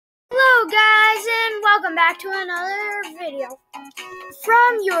guys, and welcome back to another video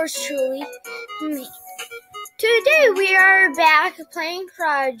from yours truly, me. Today we are back playing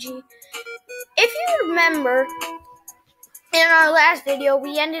Prodigy. If you remember, in our last video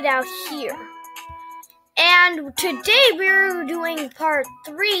we ended out here. And today we're doing part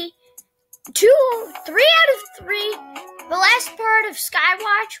 3. 3 out of 3. The last part of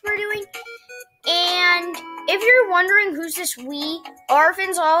Skywatch we're doing. And if you're wondering who's this we,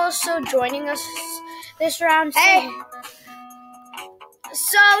 Arvin's also joining us this round. Hey!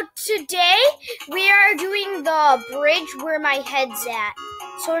 So today we are doing the bridge where my head's at.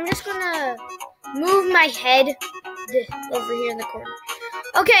 So I'm just gonna move my head over here in the corner.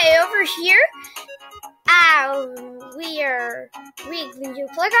 Okay, over here, when you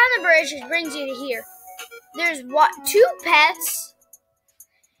click on the bridge, it brings you to here. There's 2 pets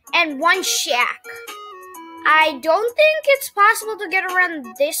and 1 shack. I don't think it's possible to get around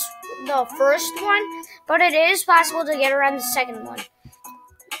the first one, but it is possible to get around the second one.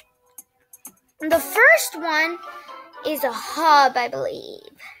 The first one is a hub, I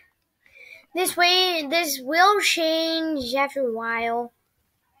believe. This will change after a while.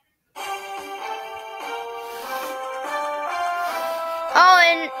 Oh,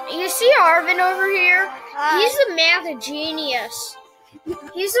 and you see Arvin over here? He's the math genius.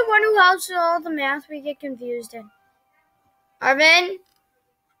 He's the one who helps with all the math we get confused in. Arvin?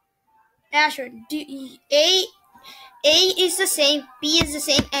 Asher, A is the same, B is the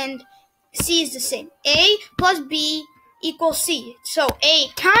same, and C is the same. A plus B equals C. So A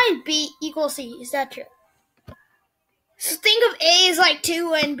times B equals C. Is that true? So think of A as like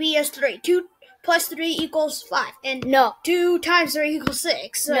 2 and B as 3. 2 plus 3 equals 5. And no. 2 times 3 equals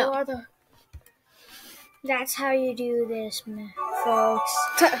 6. So no. That's how you do this, folks.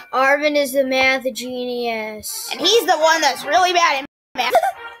 Arvin is the math genius. And he's the one that's really bad at math.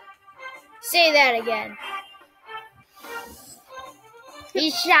 Say that again.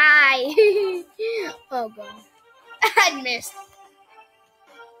 He's shy. Oh, God. I missed.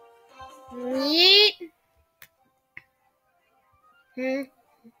 Yeet.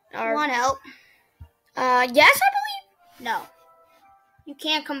 Want help? Yes, I believe. No. You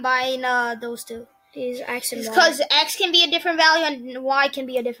can't combine those two. These X and Y. Because X can be a different value and Y can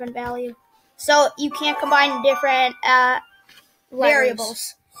be a different value. So you can't combine different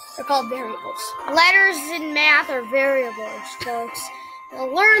variables. They're called variables. Letters in math are variables, folks.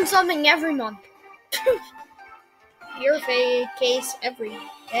 You'll learn something every month. Your case every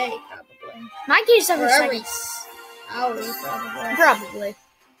day, probably. My case every every second. hour, probably. Probably.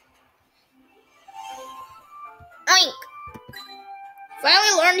 Oink!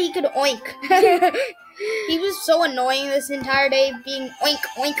 Finally learned he could oink. He was so annoying this entire day, being oink,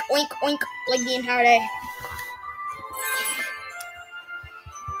 oink, oink, oink, like the entire day.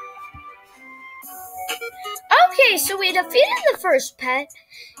 Okay, so we defeated the first pet,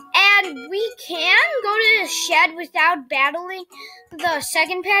 and we can go to the shed without battling the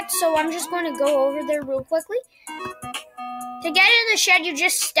second pet, so I'm just going to go over there real quickly. To get in the shed, you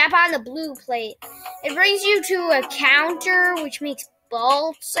just step on the blue plate. It brings you to a counter, which makes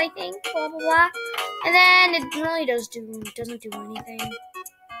bolts, I think, blah, blah, blah. And then it really doesn't do anything.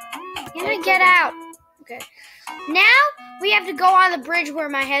 Can I get out? Okay. Now, we have to go on the bridge where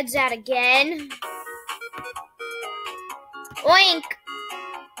my head's at again. Oink!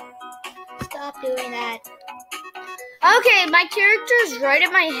 Stop doing that. Okay, my character's right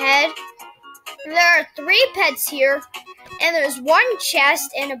at my head. There are 3 pets here, and there's 1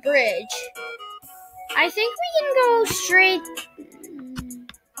 chest and a bridge. I think we can go straight.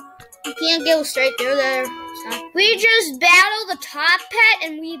 You can't go straight through there. We just battle the top pet,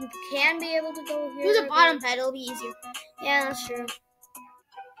 and we can be able to go here. Do the bottom pet, it'll be easier. Yeah, that's true.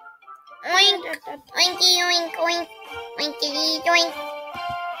 Oink! Oinky, oink, oink. Oinky, oink.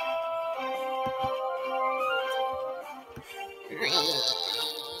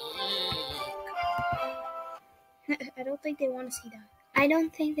 I don't think they want to see that. I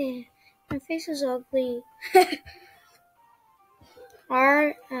don't think they. My face is ugly.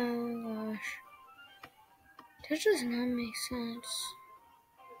 Oh gosh. That does not make sense.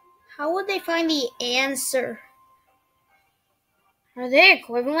 How would they find the answer? Are they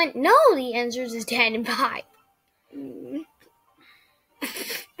equivalent? No, the answer is 10 and 5.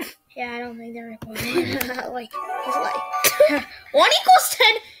 Yeah, I don't think they're equivalent. like 1 equals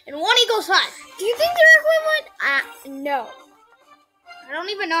 10 and 1 equals 5. Do you think they're equivalent? No. I don't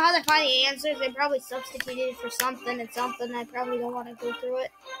even know how they find the answers. They probably substituted it for something and something. I probably don't want to go through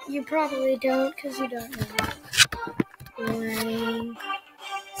it. You probably don't, because you don't know. Oink.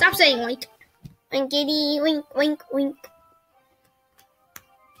 Stop saying oink. Winkity, wink, wink, wink.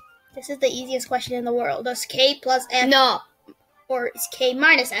 This is the easiest question in the world. Does K plus F or is K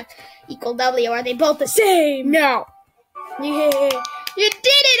minus F equal W? Are they both the same? No. Yeah. You did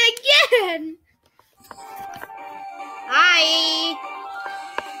it again! Hi!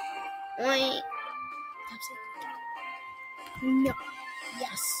 Wait. No.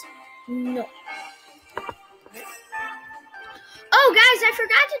 Yes. No. Oh, guys, I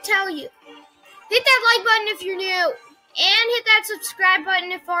forgot to tell you. Hit that like button if you're new. And hit that subscribe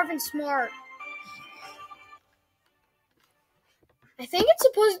button if Arvin's smart. I think it's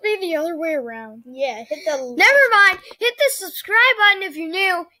supposed to be the other way around. Yeah, hit the... Never mind. Hit the subscribe button if you're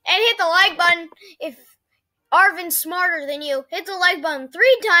new. And hit the like button if Arvin's smarter than you. Hit the like button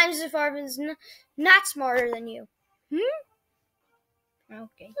 3 times if Arvin's not smarter than you.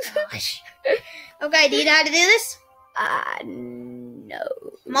 Okay, gosh. Okay, do you know how to do this? No.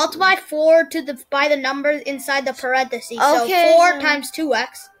 Multiply 4 by the numbers inside the parentheses. Okay, so 4 times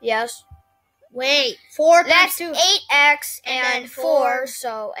 2x. Yes. Wait, 4 That's times 2. 8x And and then 4,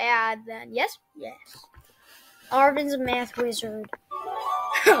 so add then. Yes? Yes. Arvin's a math wizard.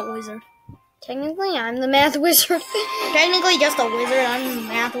 Wizard. Technically, I'm the math wizard. Technically just a wizard. I'm a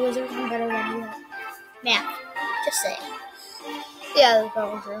math wizard. I'm better than you. Math. Just saying. Yeah, that's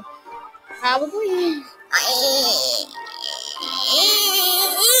probably true. Probably.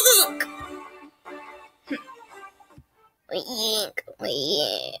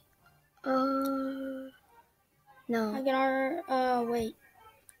 No. I can wait.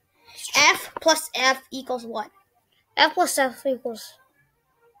 F plus F equals what? F plus F equals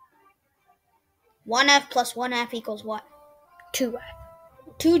 1F plus 1F equals what? 2F.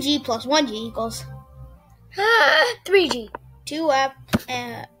 2G plus 1G equals 3G. 2F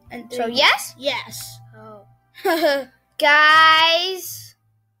and 3G. So yes? Yes. Oh. Guys,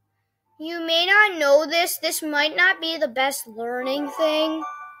 you may not know this. This might not be the best learning thing.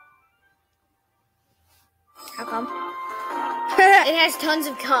 How come? It has tons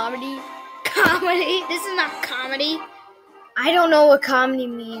of comedy. Comedy? This is not comedy. I don't know what comedy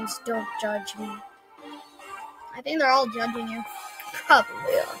means. Don't judge me. I think they're all judging you. Probably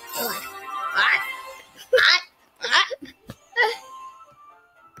are. Like,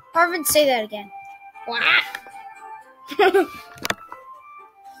 Arvin, say that again. what?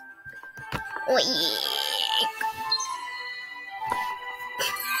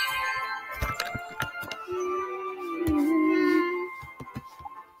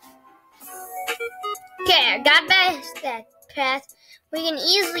 Okay, I got past that path. We can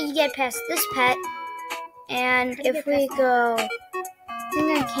easily get past this pet. And if we go... I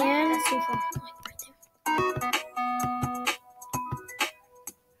think I can. That's too far.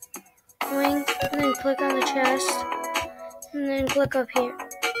 Going, and then click on the chest. And then click up here.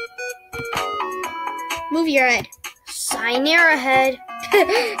 Move your head. Sign arrowhead.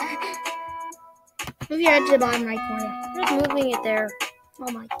 Move your head to the bottom right corner. I'm just moving it there. Oh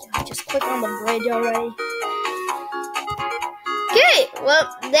my god, just click on the bridge already. Okay,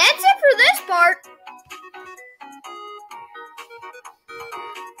 well, that's it for this part.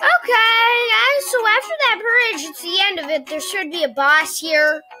 Okay, guys, so after that bridge, it's the end of it. There should be a boss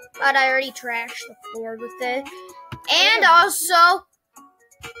here, but I already trashed the floor with it. And also,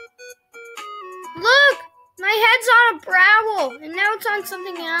 look, my head's on a Brawl, and now it's on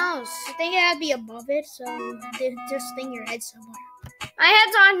something else. I think it had to be above it, so just think your head somewhere. My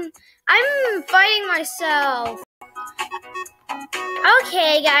head's on, I'm fighting myself.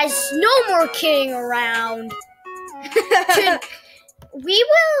 Okay, guys, no more kidding around.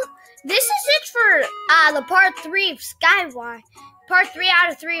 This is it for the part 3 of Skywatch. Part 3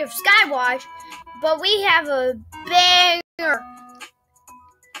 out of 3 of Skywatch. But we have a banger.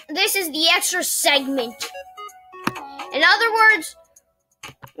 This is the extra segment. In other words,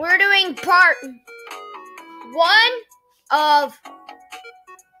 we're doing part 1 of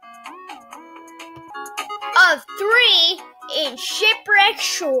 3 in Shipwreck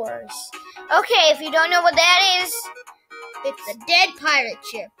Shores. Okay, if you don't know what that is, it's a dead pirate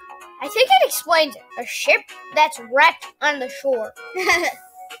ship. I think it explains it. A ship that's wrecked on the shore.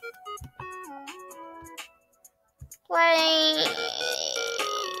 Play.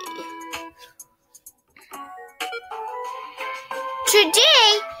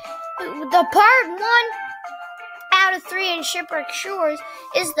 Today, the part 1 out of 3 in Shipwreck Shores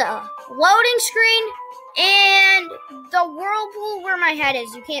is the loading screen and the whirlpool where my head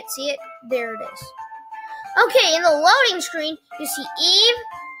is. You can't see it. There it is. Okay, in the loading screen, you see Eve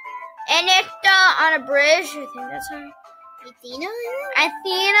and Icta on a bridge. I think that's her. Athena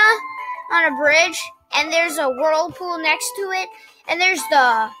on a bridge. And there's a whirlpool next to it. And there's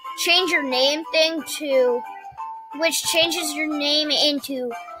the change your name thing which changes your name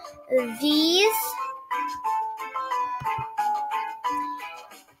into these.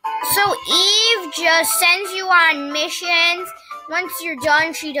 So Eve just sends you on missions. Once you're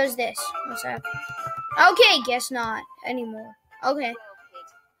done, she does this. What's that? Okay, guess not anymore. Okay. Well, kid,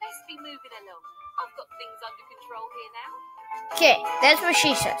 let's be moving along. I've got things under control here now. Okay, that's what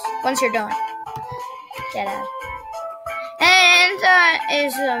she says. Once you're done. Get out. And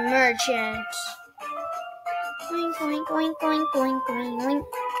is a merchant. Boing, boing, boing, boing, boing, boing, boing.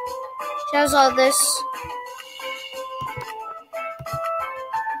 She has all this.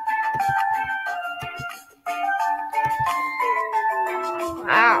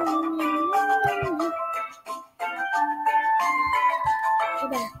 Wow.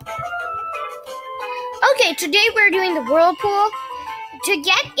 Okay, today we're doing the whirlpool. To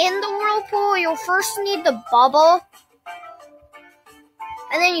get in the whirlpool, you'll first need the bubble.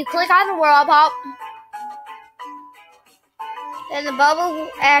 And then you click on the whirlpool. Then the bubble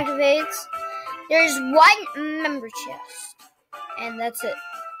activates. There's one member chest. And that's it.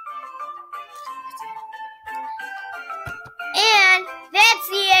 And that's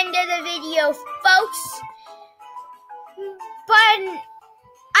the end of the video, folks. But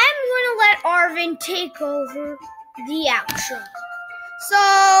I'm going to let Arvin take over the outro.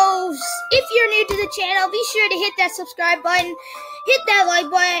 So, if you're new to the channel, be sure to hit that subscribe button, hit that like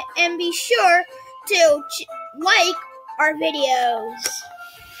button, and be sure to like our videos.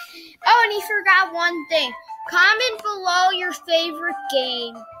 Oh, and he forgot one thing. Comment below your favorite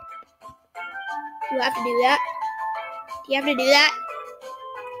game. You have to do that? Do you have to do that?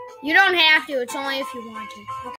 You don't have to. It's only if you want to.